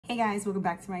Hey guys, welcome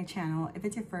back to my channel. If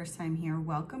it's your first time here,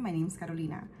 welcome. My name is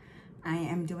Carolina. I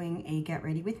am doing a get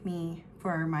ready with me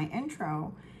for my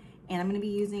intro, and I'm going to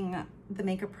be using the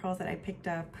makeup pearls that I picked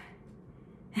up.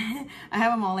 I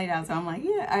have them all laid out, so I'm like,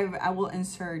 yeah, I will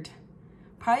insert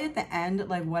probably at the end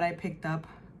like what I picked up,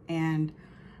 and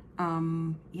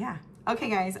yeah. Okay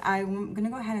guys, I'm going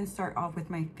to go ahead and start off with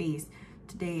my face.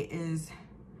 Today is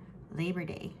Labor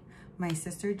Day. My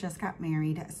sister just got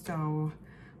married, so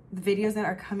the videos that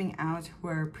are coming out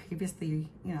were previously,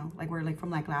 you know, were from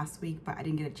last week, but I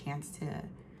didn't get a chance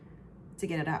to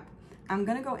get it up. I'm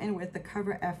gonna go in with the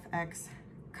Cover FX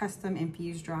Custom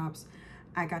Infused Drops.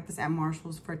 I got this at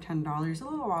Marshall's for $10 a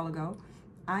little while ago.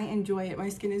 I enjoy it. My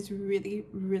skin is really,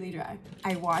 really dry.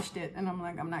 I washed it and I'm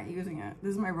like, I'm not using it.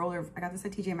 This is my roller. I got this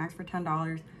at Tjmaxx for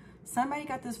 $10. Somebody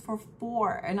got this for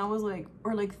 $4 and I was like,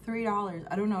 or like $3.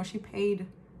 I don't know. She paid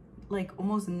like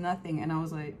almost nothing and I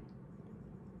was like,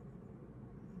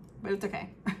 but it's okay.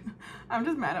 I'm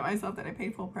just mad at myself that I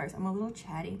paid full price. I'm a little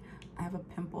chatty. I have a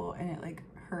pimple and it like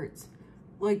hurts.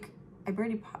 Like I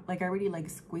already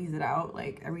squeezed it out,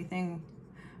 like everything.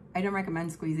 I don't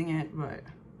recommend squeezing it, but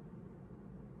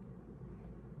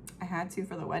I had to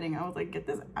for the wedding. I was like, get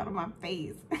this out of my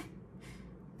face.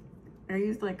 I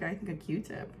used I think a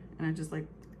Q-tip, and I just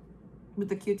with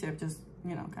the Q-tip just,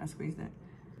 you know, kind of squeezed it.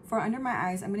 For under my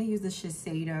eyes, I'm going to use the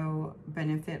Shiseido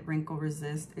Benefit Wrinkle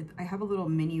Resist. I have a little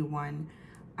mini one.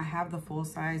 I have the full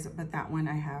size, but that one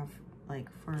I have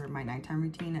for my nighttime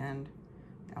routine, and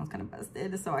that one's kind of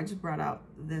busted. So I just brought out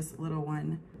this little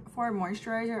one. For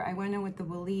moisturizer, I went in with the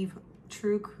Believe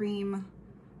True Cream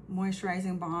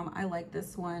Moisturizing Balm. I like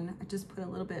this one. I just put a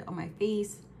little bit on my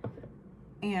face,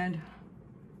 and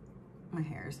my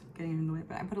hair's getting in the way,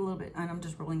 but I put a little bit and I'm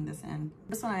just rolling this in.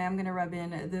 This one I am gonna rub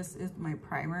in. This is my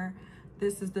primer.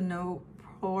 This is the No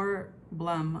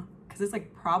Problem, because it's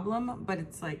like problem, but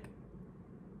it's like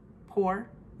pore,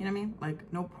 you know what I mean?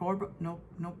 Like no problem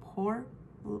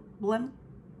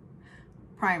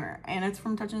primer, and it's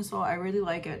from Touch and Soul. I really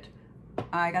like it.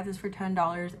 I got this for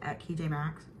 $10 at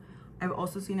Tjmaxx. I've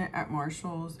also seen it at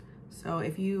Marshall's, so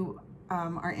if you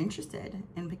are interested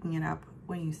in picking it up,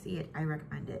 when you see it, I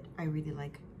recommend it. I really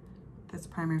like this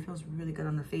primer. It feels really good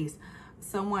on the face.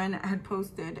 Someone had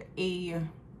posted a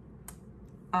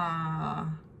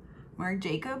Marc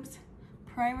Jacobs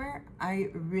primer. I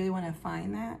really want to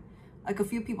find that. Like a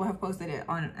few people have posted it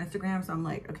on Instagram, so I'm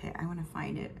like, okay, I want to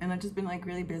find it. And I've just been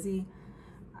really busy.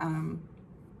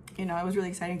 You know, it was really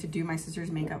exciting to do my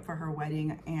sister's makeup for her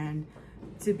wedding and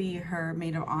to be her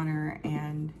maid of honor,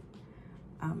 and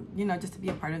you know, just to be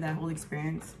a part of that whole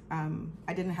experience.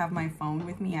 I didn't have my phone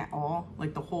with me at all.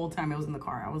 Like the whole time I was in the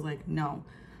car, I was like, no,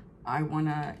 I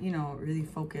wanna, you know, really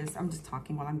focus. I'm just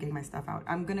talking while I'm getting my stuff out.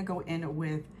 I'm gonna go in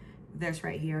with this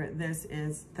right here. This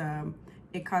is the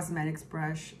It Cosmetics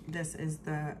brush. This is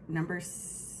the number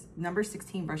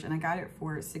 16 brush, and I got it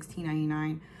for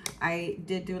 $16.99. I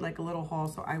did do a little haul,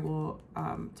 so I will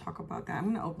talk about that.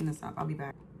 I'm gonna open this up. I'll be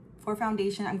back. For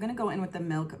foundation, I'm gonna go in with the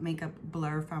Milk Makeup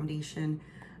Blur Foundation.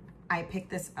 I picked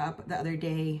this up the other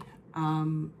day.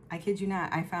 I kid you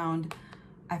not, I found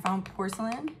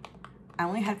porcelain. I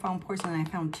only had found porcelain, I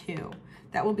found 2.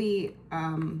 That will be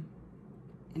in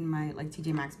my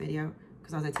Tjmaxx video,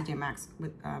 because I was at Tjmaxx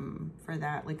with for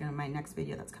that, in my next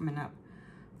video that's coming up.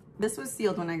 This was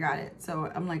sealed when I got it,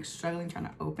 so I'm struggling trying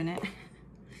to open it.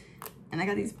 And I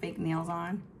got these fake nails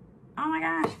on. Oh my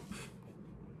gosh.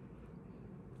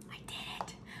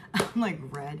 I'm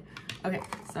red. Okay,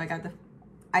 so I got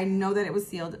I know that it was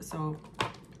sealed, so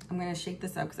I'm gonna shake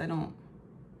this up because it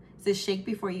says shake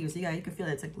before use. Yeah, you can feel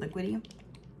it. It's liquidy.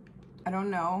 I don't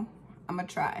know. I'm gonna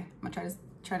try to because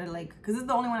this is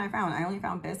the only one I found. I only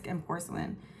found bisque and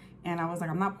porcelain, and I was like,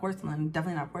 I'm not porcelain,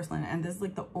 definitely not porcelain. And this is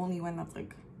the only one that's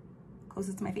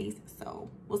closest to my face, so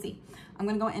we'll see. I'm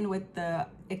gonna go in with the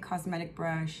It Cosmetic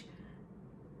brush.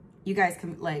 You guys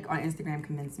can on Instagram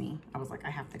convince me. I was like, I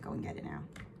have to go and get it now.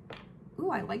 Ooh,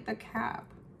 I like the cap.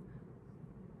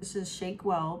 This is shake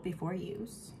well before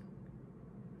use.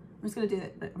 I'm just gonna do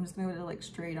it, but I'm just gonna go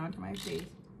straight onto my face.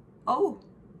 Oh!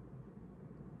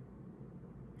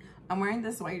 I'm wearing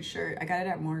this white shirt. I got it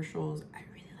at Marshall's. I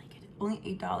really like it. Only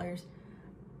 $8.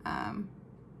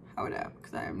 Hold up,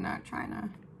 because I'm not trying to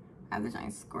have the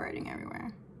giant squirting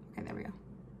everywhere. Okay, there we go.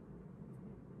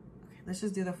 Okay, let's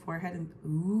just do the forehead and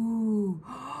ooh.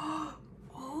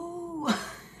 Oh!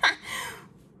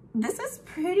 This is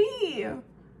pretty.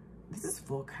 This is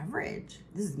full coverage.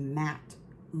 This is matte.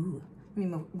 Ooh, let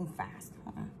me move fast.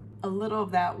 A little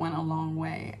of that went a long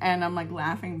way, and I'm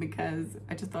laughing because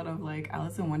I just thought of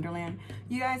Alice in Wonderland.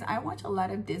 You guys, I watch a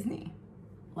lot of Disney,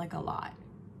 a lot.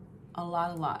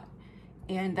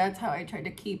 And that's how I try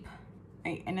to keep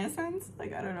my innocence.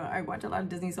 Like, I don't know, I watch a lot of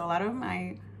Disney, so a lot of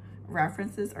my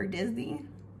references are Disney.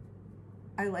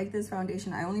 I like this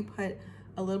foundation. I only put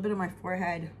a little bit on my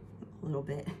forehead, a little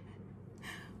bit.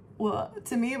 Well,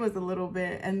 to me it was a little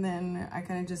bit, and then I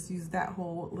kind of just used that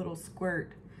whole little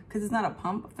squirt because it's not a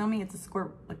pump, feel me? It's a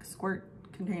squirt, like a squirt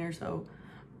container. So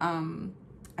I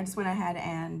just went ahead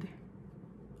and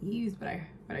used what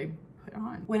I put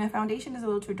on. When a foundation is a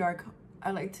little too dark,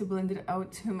 I like to blend it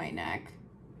out to my neck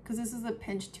because this is a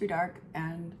pinch too dark,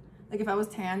 and like if I was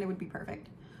tan, it would be perfect.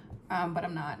 But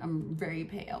I'm not. I'm very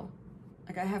pale.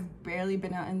 Like I have barely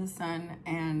been out in the sun,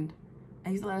 and I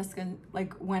use a lot of skin.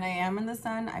 Like when I am in the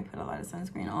sun, I put a lot of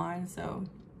sunscreen on, so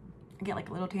I get like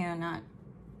a little tan, not,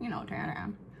 you know,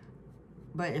 tan.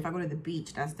 But if I go to the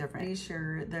beach, that's different. Pretty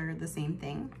sure they're the same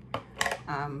thing.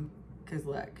 Cause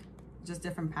look, just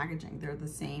different packaging. They're the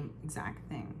same exact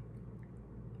thing.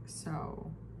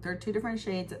 So they're two different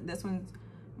shades. This one's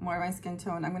more my skin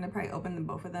tone. I'm gonna probably open them,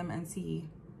 both of them, and see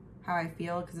how I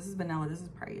feel. Cause this is vanilla. This is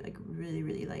probably like really,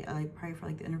 really light. I like probably for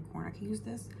like the inner corner, I could use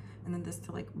this. And then this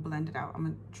to like blend it out. I'm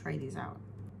gonna try these out.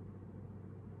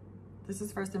 This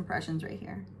is first impressions right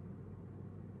here.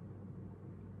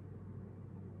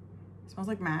 It smells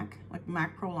like Mac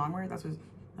Pro Longwear. That's what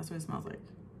it smells like.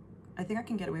 I think I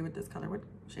can get away with this color. What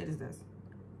shade is this?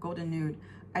 Golden Nude.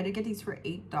 I did get these for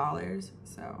 $8,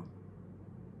 so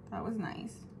that was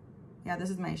nice. Yeah, this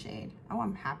is my shade. Oh,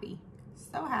 I'm happy.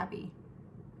 So happy.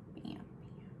 Bam.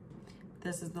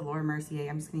 This is the Laura Mercier.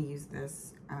 I'm just gonna use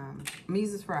this. I'm gonna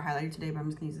use this for a highlighter today, but I'm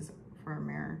just gonna use this for a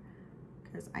mirror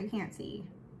because I can't see.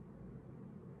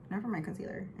 Not for my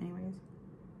concealer, anyways.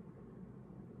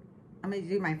 I'm gonna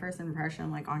do my first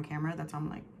impression like on camera. That's how I'm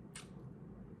like.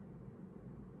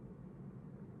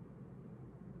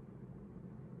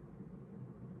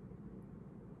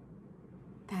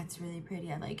 That's really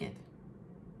pretty. I like it.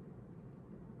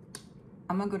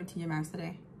 I'm gonna go to Tjmaxx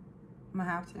today. I'm gonna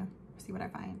have to see what I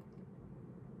find.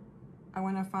 I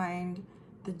want to find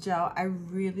the gel. I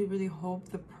really, really hope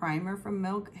the primer from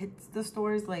Milk hits the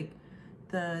stores, like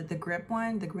the grip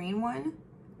one, the green one.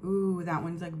 Ooh, that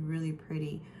one's like really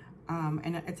pretty.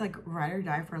 And it's like ride or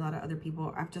die for a lot of other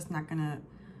people. I'm just not gonna,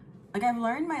 like, I've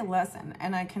learned my lesson,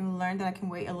 and I can learn that I can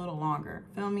wait a little longer.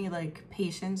 Feel me? Like,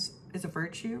 patience is a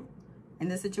virtue. In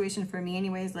this situation, for me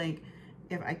anyways, like,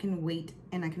 if I can wait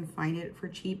and I can find it for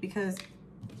cheap, because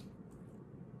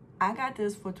I got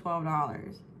this for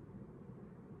 $12.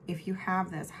 If you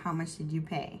have this, how much did you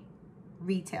pay?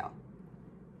 Retail.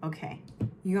 Okay,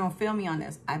 you gonna feel me on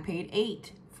this. I paid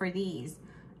 $8 for these.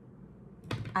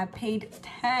 I paid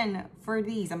 $10 for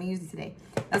these. I'm gonna use these today.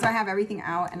 That's why I have everything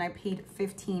out, and I paid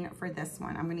 $15 for this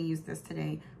one. I'm gonna use this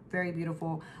today. Very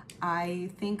beautiful. I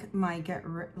think my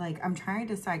I'm trying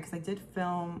to decide, because I did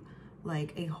film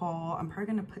like a haul. I'm probably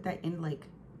gonna put that in, like,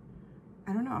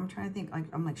 I don't know. I'm trying to think, like,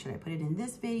 I'm like, should I put it in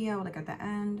this video, like at the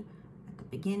end, at the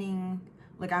beginning?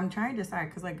 Like, I'm trying to decide,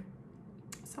 because like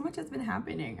so much has been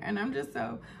happening, and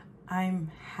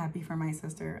I'm happy for my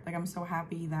sister. Like, I'm so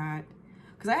happy that,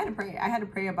 because I had to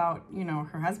pray about, you know,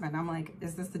 her husband. I'm like,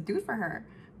 is this the dude for her?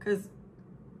 Because,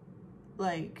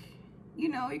 like, you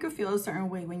know, you could feel a certain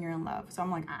way when you're in love. So I'm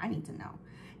like, I need to know.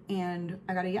 And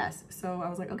I got a yes. So I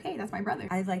was like, okay, that's my brother.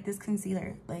 I like this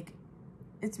concealer. Like,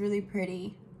 it's really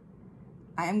pretty.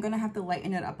 I am gonna have to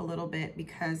lighten it up a little bit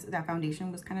because that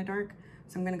foundation was kind of dark.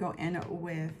 So I'm gonna go in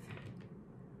with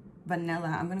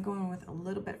vanilla. I'm gonna go in with a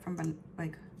little bit from,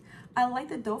 like, I like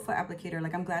the doe foot applicator.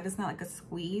 Like, I'm glad it's not like a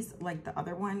squeeze like the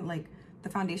other one. Like, the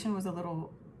foundation was a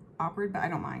little awkward, but I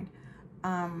don't mind.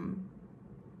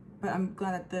 But I'm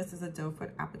glad that this is a doe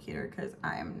foot applicator, because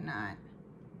I am not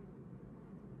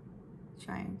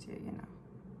trying to, you know.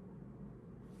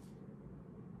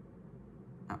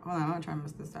 Oh, hold on, I'm gonna try to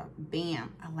mess this up.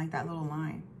 Bam. I like that little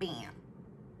line. Bam.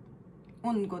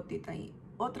 Un gotita ahí.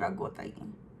 Otra gota ahí.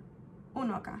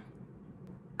 Uno acá.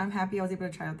 I'm happy I was able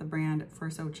to try out the brand for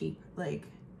so cheap. Like,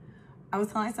 I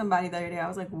was telling somebody the other day, I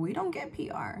was like, we don't get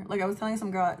PR. Like, I was telling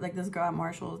some girl, like this girl at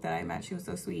Marshall's that I met, she was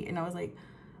so sweet. And I was like,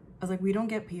 we don't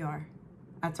get PR.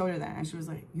 I told her that, and she was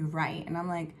like, you're right. And I'm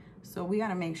like, so we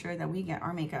gotta make sure that we get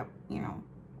our makeup, you know,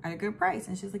 at a good price.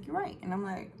 And she's like, you're right. And I'm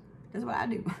like, this is what I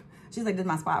do. She's like, this is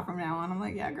my spot from now on. I'm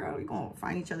like, yeah, girl, we gonna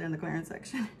find each other in the clearance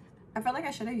section. I felt like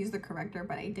I should have used the corrector,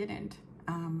 but I didn't.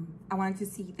 I wanted to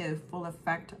see the full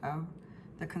effect of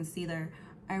the concealer.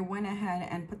 I went ahead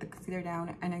and put the concealer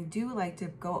down, and I do like to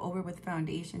go over with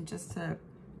foundation, just to,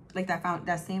 like,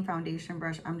 that same foundation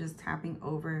brush, I'm just tapping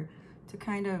over to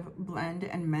kind of blend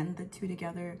and mend the two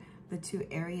together, the two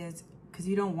areas, because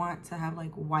you don't want to have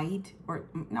like white, or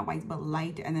not white, but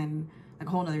light, and then like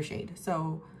a whole nother shade.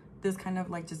 So this kind of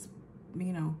like just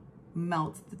you know,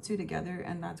 melt the two together,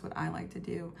 and that's what I like to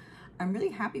do. I'm really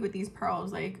happy with these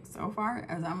pearls, like so far.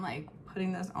 As I'm like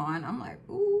putting this on, I'm like,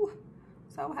 ooh,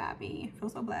 so happy, feel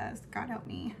so blessed, God help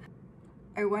me.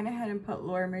 I went ahead and put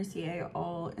Laura Mercier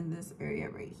all in this area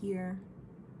right here.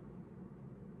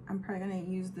 I'm probably gonna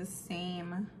use the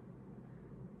same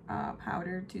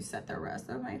powder to set the rest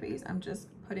of my face. I'm just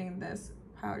putting this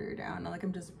powder down, like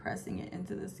I'm just pressing it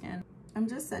into the skin. I'm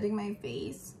just setting my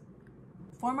face.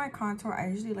 For my contour, I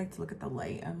usually like to look at the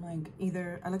light. I'm like,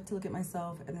 I like to look at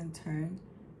myself and then turn.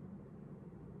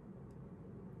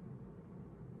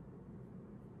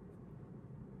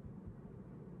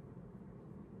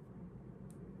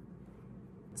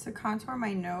 To contour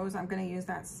my nose, I'm gonna use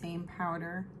that same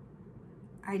powder.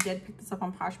 I did pick this up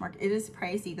on Poshmark. It is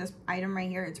pricey. This item right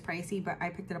here, it's pricey, but I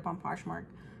picked it up on Poshmark.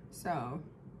 So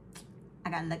I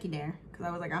got lucky there, because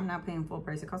I was like, I'm not paying full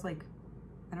price. It costs like,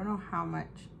 I don't know how much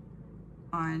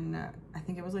on, I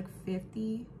think it was like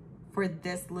 50 for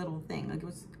this little thing. Like it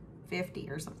was 50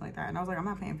 or something like that. And I was like, I'm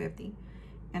not paying 50.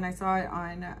 And I saw it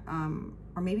on,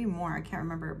 or maybe more, I can't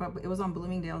remember, but it was on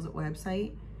Bloomingdale's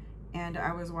website. And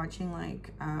I was watching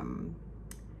like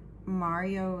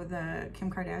Mario, the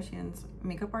Kim Kardashian's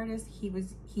makeup artist. He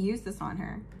used this on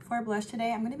her. For blush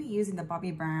today, I'm gonna be using the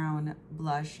Bobbi Brown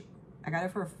blush. I got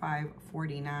it for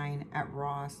 $5.49 at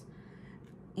Ross,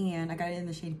 and I got it in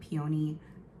the shade Peony.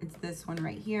 It's this one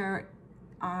right here.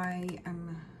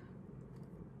 I'm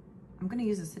gonna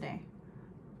use this today.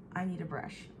 I need a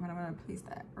brush, but I'm gonna place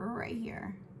that right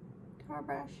here. Do our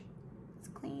brush, it's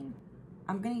clean.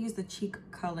 I'm gonna use the Cheek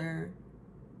Color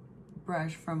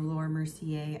brush from Laura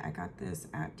Mercier. I got this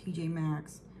at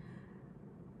Tjmaxx.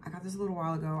 I got this a little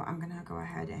while ago. I'm gonna go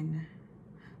ahead and,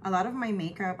 a lot of my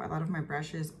makeup, a lot of my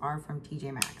brushes are from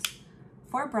Tjmaxx.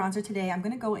 For bronzer today, I'm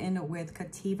gonna go in with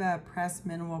Cativa Pressed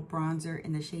Mineral Bronzer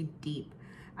in the shade Deep.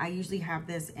 I usually have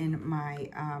this in my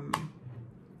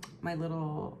my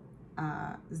little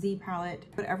Z palette.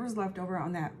 Whatever's left over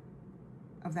on that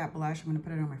blush, I'm gonna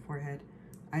put it on my forehead.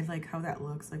 I like how that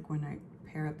looks like when I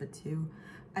pair up the two.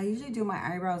 I usually do my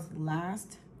eyebrows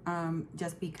last,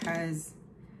 just because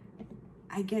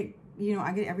I get, you know,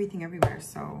 I get everything everywhere.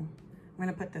 So I'm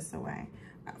gonna put this away.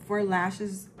 For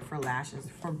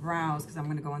brows, because I'm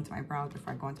gonna go into my brows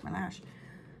before I go into my lash.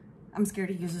 I'm scared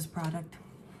to use this product.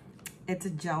 It's a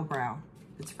gel brow.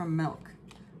 It's from Milk.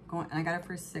 And I got it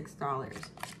for $6.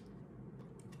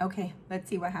 Okay, let's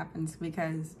see what happens,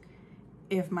 because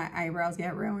if my eyebrows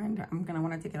get ruined, I'm gonna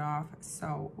wanna take it off,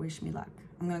 so wish me luck.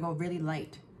 I'm gonna go really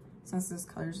light. Since this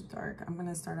color's dark, I'm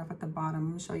gonna start off at the bottom. I'm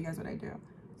gonna show you guys what I do.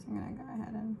 So I'm gonna go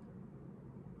ahead and,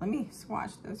 let me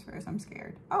swatch this first, I'm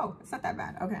scared. Oh, it's not that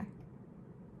bad, okay.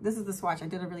 This is the swatch, I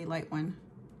did a really light one.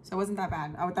 So it wasn't that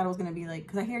bad. I thought it was gonna be like,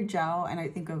 cause I hear gel and I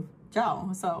think of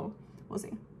gel, so we'll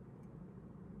see.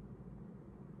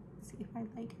 Let's see if I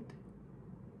like it.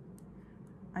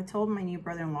 I told my new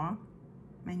brother-in-law,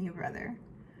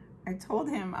 I told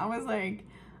him, I was like,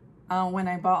 when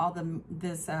I bought all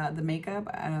the makeup,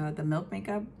 the Milk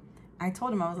makeup, I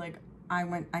told him, I was like, I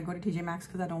go to Tjmaxx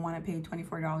because I don't want to pay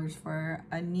 $24 for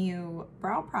a new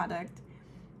brow product.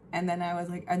 And then I was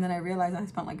like, and then I realized I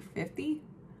spent like 50.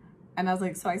 And I was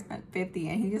like, so I spent 50,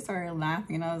 and he just started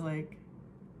laughing, and I was like,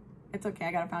 it's okay,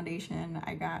 I got a foundation.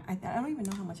 I don't even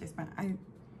know how much I spent. I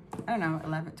don't know,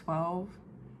 11, 12,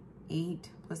 8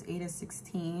 plus 8 is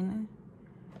 16.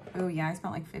 Oh yeah, I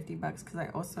spent like $50 because I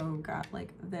also got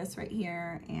like this right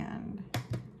here, and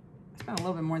I spent a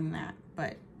little bit more than that,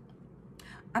 but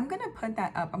I'm gonna put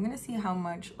that up. I'm gonna see how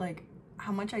much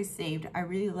I saved. I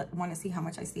really want to see how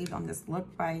much I saved on this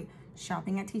look by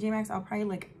shopping at Tjmaxx. I'll probably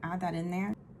like add that in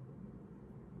there.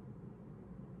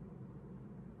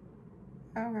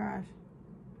 Oh gosh,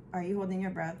 are you holding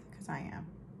your breath? Because I am.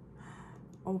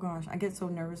 Oh gosh, I get so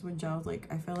nervous with gels. Like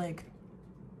I feel like,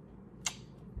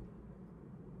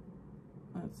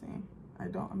 let's see.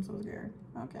 I'm so scared.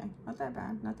 Okay, not that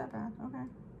bad, not that bad, okay.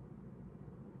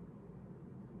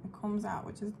 It comes out,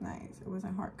 which is nice. It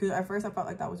wasn't hard. Because at first I felt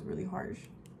like that was really harsh.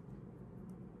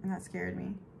 And that scared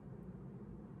me.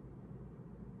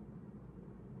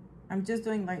 I'm just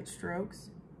doing light strokes.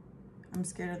 I'm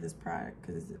scared of this product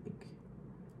because it's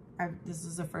like, this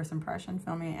is the first impression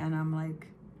filming, and I'm like,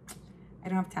 I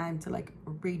don't have time to like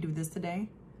redo this today.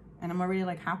 And I'm already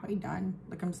like halfway done.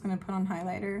 Like I'm just gonna put on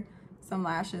highlighter, some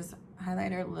lashes,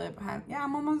 highlighter, lip, yeah,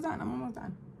 I'm almost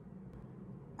done.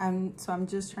 So I'm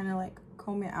just trying to like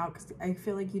comb it out because I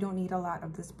feel like you don't need a lot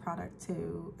of this product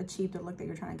to achieve the look that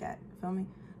you're trying to get, feel me?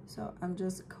 So I'm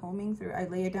just combing through. I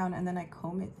lay it down and then I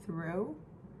comb it through,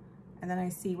 and then I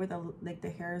see where the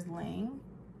hair is laying,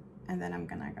 and then I'm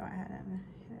gonna go ahead and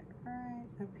hit it right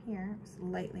up here,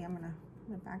 slightly. I'm gonna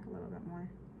pull it back a little bit more.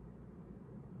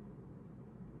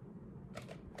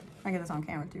 I get this on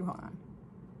camera too, hold on.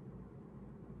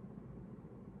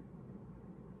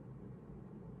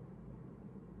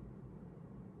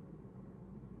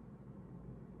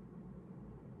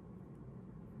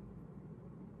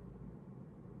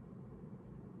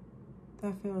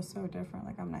 That feels so different,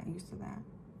 like I'm not used to that.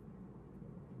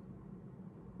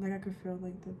 Like I could feel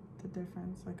like the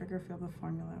difference. Like I could feel the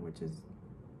formula, which is,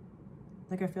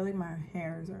 like I feel like my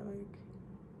hairs are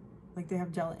like they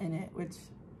have gel in it, which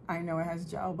I know it has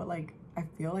gel, but like I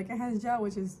feel like it has gel,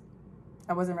 which is,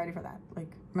 I wasn't ready for that.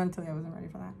 Like mentally I wasn't ready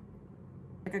for that.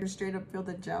 Like I could straight up feel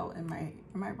the gel in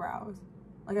my brows.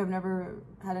 Like I've never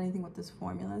had anything with this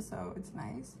formula, so it's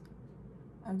nice.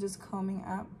 I'm just combing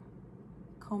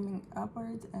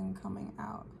upwards and combing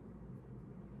out.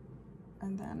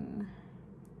 And then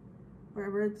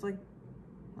wherever it's like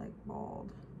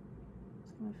bald,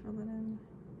 just gonna fill it in.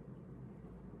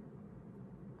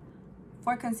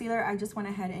 For concealer, I just went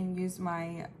ahead and used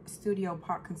my Studio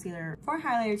Pot concealer. For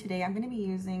highlighter today, I'm gonna be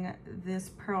using this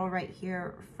pearl right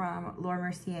here from Laura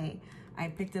Mercier. I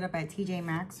picked it up at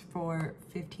Tjmaxx for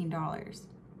 $15.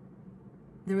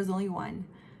 There was only one.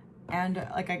 And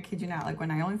like, I kid you not, like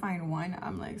when I only find one,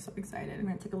 I'm like so excited. I'm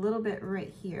gonna take a little bit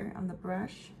right here on the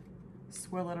brush,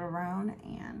 swirl it around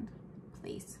and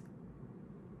place.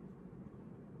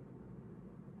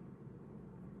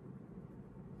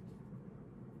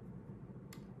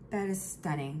 That is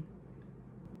stunning.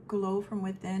 Glow from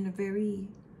within, very,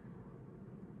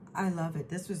 I love it.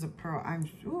 This was a pearl.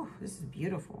 Ooh, this is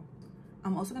beautiful.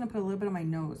 I'm also gonna put a little bit on my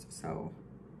nose, so.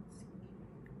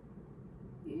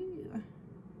 Ew.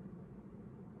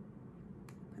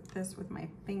 Put this with my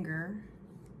finger.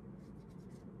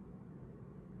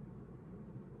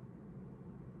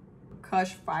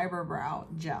 Kush Fiber Brow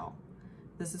Gel.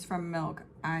 This is from Milk.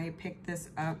 I picked this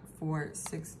up for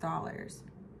 $6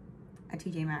 at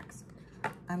Tjmaxx.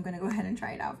 I'm gonna go ahead and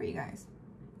try it out for you guys.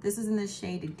 This is in the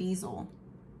shade Diesel.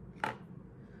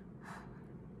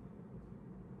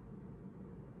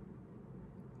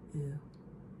 Ew.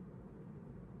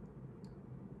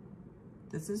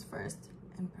 This is first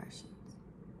impressions.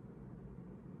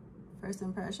 First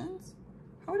impressions?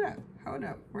 Hold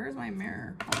up. Where's my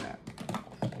mirror? Hold up.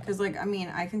 Because like, I mean,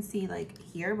 I can see like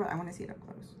here, but I want to see it up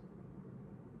close.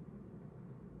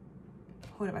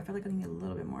 Hold up, I feel like I need a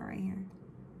little bit more right here.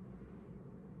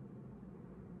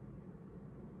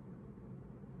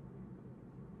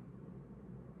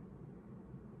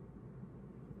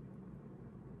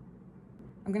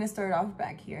 I'm gonna start off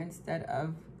back here instead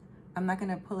of, I'm not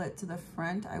gonna pull it to the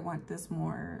front. I want this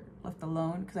more left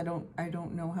alone because I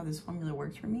don't know how this formula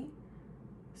works for me.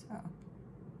 So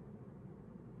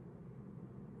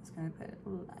just gonna put a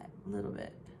little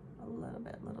bit.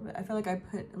 I feel like I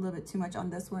put a little bit too much on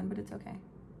this one, but it's okay.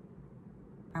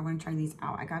 I want to try these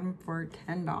out. I got them for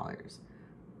 $10.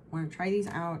 Want to try these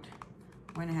out.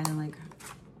 Went ahead and like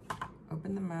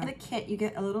open them up. In the kit, you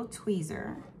get a little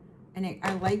tweezer, and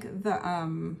I like the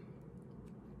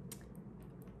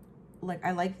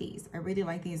I like these. I really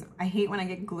like these. I hate when I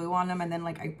get glue on them and then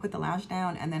like I put the lash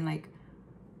down and then like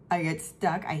I get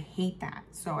stuck. I hate that.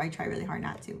 So I try really hard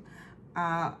not to.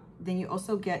 Then you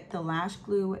also get the lash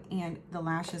glue and the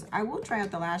lashes. I will try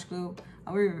out the lash glue.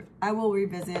 I will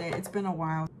revisit it. It's been a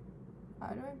while. How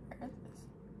do I wear this?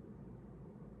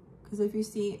 Because if you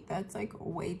see, that's like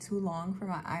way too long for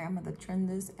my eye. I'm gonna trim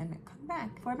this and come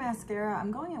back. For mascara,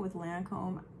 I'm going in with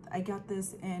Lancome. I got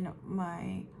this in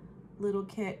my little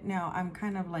kit. Now I'm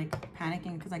kind of like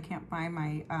panicking because I can't find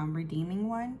my redeeming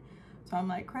one. So I'm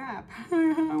like, crap.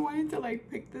 I wanted to like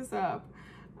pick this up.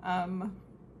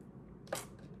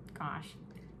 Gosh.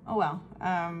 Oh well.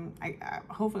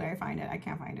 Hopefully I find it. I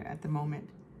can't find it at the moment.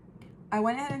 I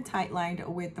went ahead and tight lined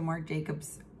with the Marc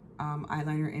Jacobs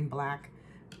eyeliner in black.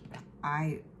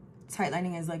 Tight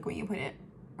lining is like when you put it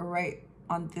right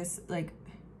on this, like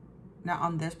not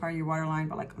on this part of your waterline,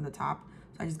 but like on the top.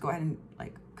 So I just go ahead and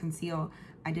like conceal.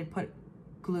 I did put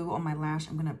glue on my lash.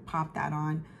 I'm gonna pop that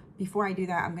on. Before I do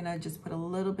that, I'm gonna just put a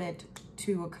little bit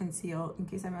to conceal in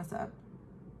case I mess up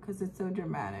because it's so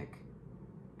dramatic.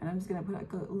 And I'm just gonna put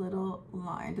like a little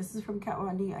line. This is from Kat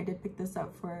Von D. I did pick this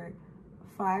up for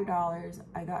 $5.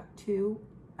 I got two.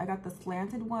 I got the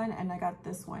slanted one and I got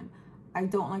this one. I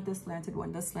don't like the slanted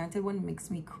one. The slanted one makes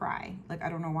me cry. Like, I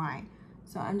don't know why.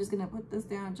 So I'm just gonna put this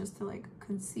down just to like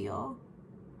conceal.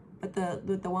 But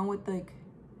the one with like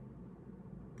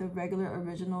the regular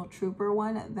original Trooper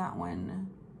one, that one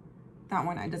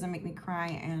it doesn't make me cry.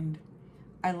 And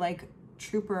I like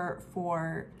Trooper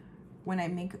for when I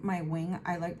make my wing.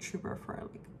 I like Trooper for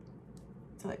like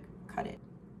to like cut it.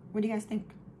 What do you guys think?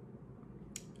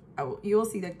 Oh, you'll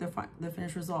see like the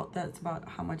finished result. That's about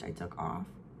how much I took off.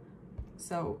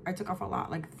 So I took off a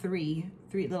lot, like three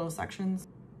little sections.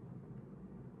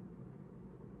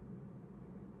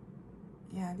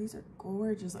 Yeah, these are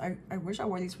gorgeous. I wish I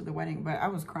wore these for the wedding, but I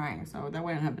was crying, so that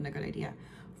wouldn't have been a good idea.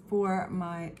 For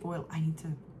my oil,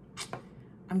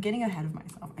 I'm getting ahead of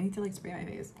myself. I need to like spray my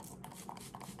face.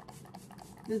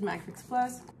 This is Max Fix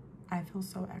Plus. I feel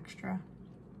so extra.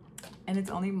 And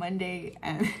it's only Monday,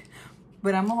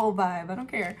 but I'm a whole vibe, I don't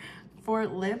care. For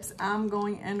lips, I'm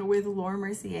going in with Laura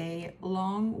Mercier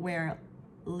Long Wear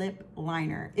Lip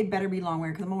Liner. It better be long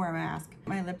wear because I'm gonna wear a mask.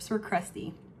 My lips were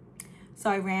crusty. So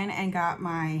I ran and got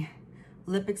my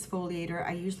lip exfoliator.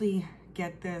 I usually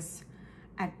get this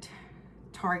at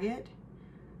Target.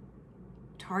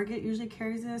 Target usually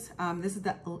carries this. This is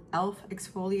the e.l.f.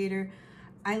 exfoliator.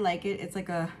 I like it. It's like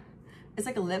a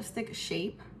lipstick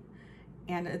shape,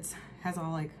 and it has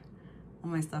all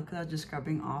my stuff because I was just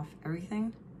scrubbing off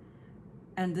everything.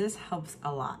 And this helps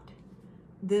a lot.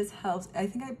 This helps. I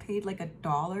think I paid like $1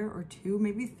 or $2,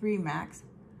 maybe $3 max.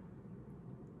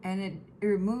 And it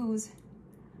removes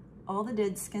all the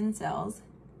dead skin cells.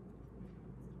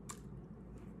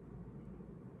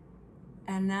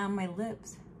 And now my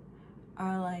lips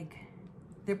are like,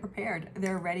 they're prepared.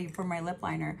 They're ready for my lip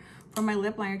liner. For my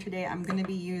lip liner today, I'm gonna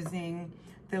be using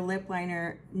the lip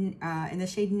liner in the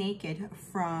shade Naked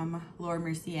from Laura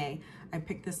Mercier. I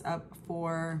picked this up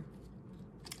for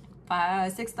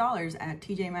 $6 at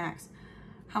Tjmaxx.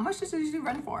 How much does it usually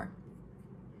run for?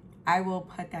 I will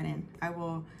put that in. I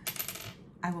will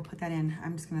put that in.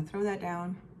 I'm just gonna throw that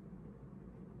down.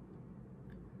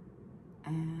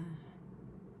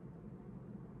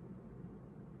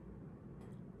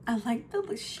 I like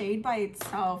the shade by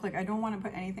itself. Like, I don't want to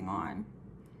put anything on.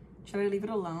 Should I leave it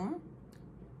alone?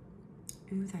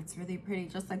 Ooh, that's really pretty.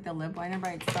 Just like the lip liner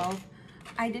by itself.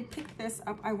 I did pick this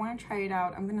up. I want to try it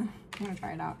out. I'm gonna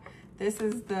try it out. This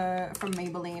is from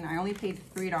Maybelline. I only paid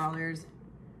 $3.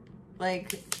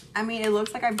 Like, I mean, it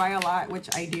looks like I buy a lot,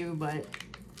 which I do, but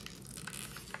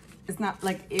it's not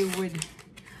like it would.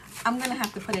 I'm gonna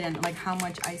have to put it in like how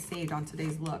much I saved on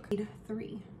today's look.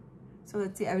 3. So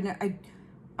let's see.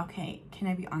 Okay, can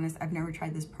I be honest? I've never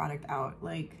tried this product out,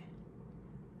 like,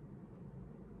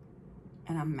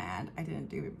 and I'm mad I didn't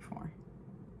do it before.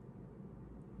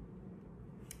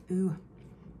 Ooh,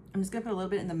 I'm just gonna put a little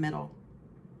bit in the middle.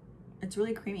 It's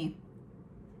really creamy.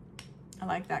 I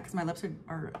like that because my lips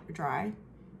are dry.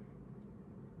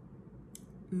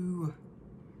 Ooh.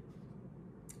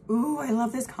 Ooh, I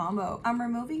love this combo. I'm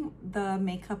removing the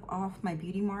makeup off my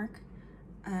beauty mark.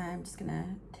 I'm just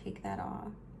gonna take that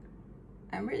off.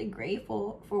 I'm really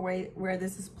grateful for where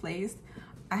this is placed.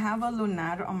 I have a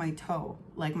lunar on my toe,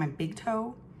 like my big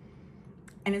toe,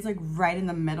 and it's like right in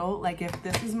the middle. Like if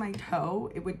this was my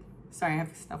toe, it would, sorry, I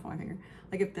have stuff on my finger.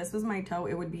 Like if this was my toe,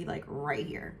 it would be like right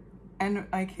here. And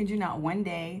I kid you not, one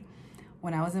day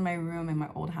when I was in my room in my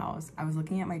old house, I was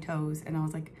looking at my toes and I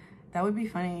was like, that would be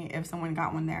funny if someone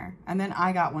got one there. And then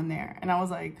I got one there and I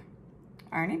was like,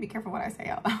 I need to be careful what I say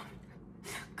out loud.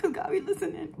 Cause God be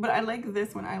listening. But I like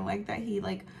this one. I like that he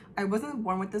like, I wasn't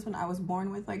born with this one. I was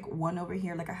born with like one over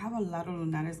here. Like I have a lot of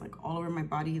lunares like all over my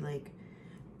body. Like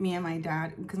me and my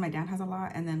dad, because my dad has a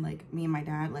lot. And then like me and my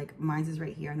dad, like mine's is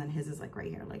right here and then his is like right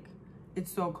here. Like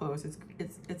it's so close. It's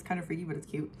kind of freaky, but it's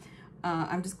cute.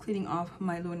 I'm just cleaning off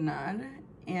my lunar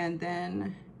and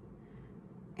then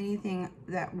anything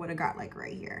that would have got like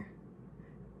right here.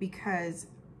 Because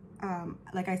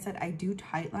like I said, I do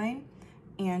tight line.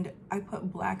 And I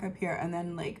put black up here and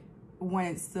then like when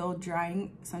it's still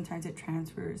drying, sometimes it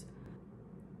transfers.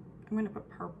 I'm gonna put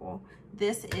purple.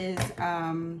 This is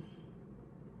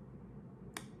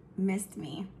Missed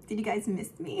Me. Did you guys miss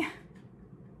me?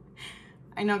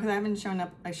 I know, because I haven't shown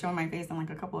up, like showing my face in like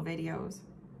a couple of videos.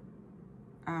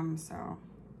 So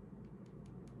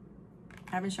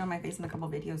I haven't shown my face in a couple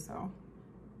of videos, so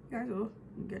you guys will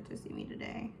get to see me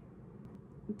today.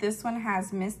 This one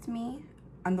has Missed Me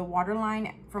on the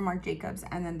waterline from Marc Jacobs,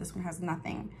 and then this one has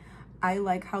Nothing. I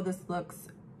like how this looks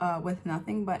with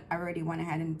Nothing, but I already went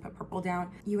ahead and put purple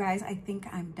down. You guys, I think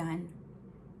I'm done.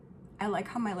 I like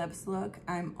how my lips look.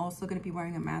 I'm also gonna be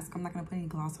wearing a mask. I'm not gonna put any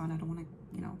gloss on. I don't wanna,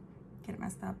 you know, get it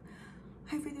messed up.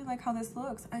 I really like how this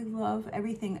looks. I love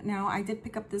everything. Now, I did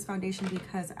pick up this foundation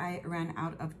because I ran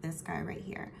out of this guy right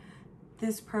here.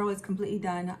 This pearl is completely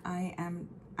done.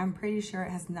 I'm pretty sure it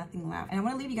has nothing left. And I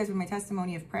wanna leave you guys with my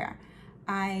testimony of prayer.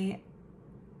 I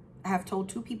have told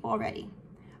 2 people already,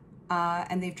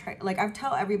 and they've tried, like I've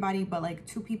told everybody, but like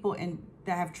 2 people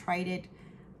that have tried it,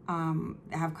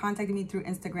 that have contacted me through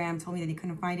Instagram, told me that they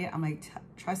couldn't find it. I'm like,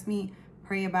 trust me,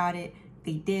 pray about it,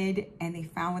 they did, and they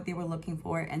found what they were looking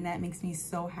for, and that makes me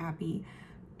so happy.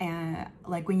 And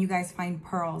like when you guys find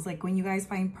pearls, and you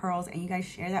guys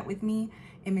share that with me,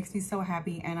 it makes me so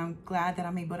happy, and I'm glad that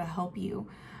I'm able to help you.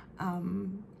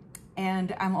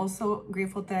 And I'm also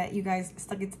grateful that you guys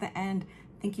stuck it to the end.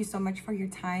 Thank you so much for your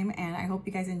time, and I hope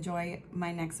you guys enjoy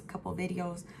my next couple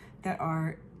videos that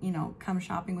are, you know, come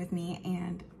shopping with me.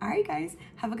 And all right, guys,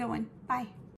 have a good one.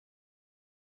 Bye.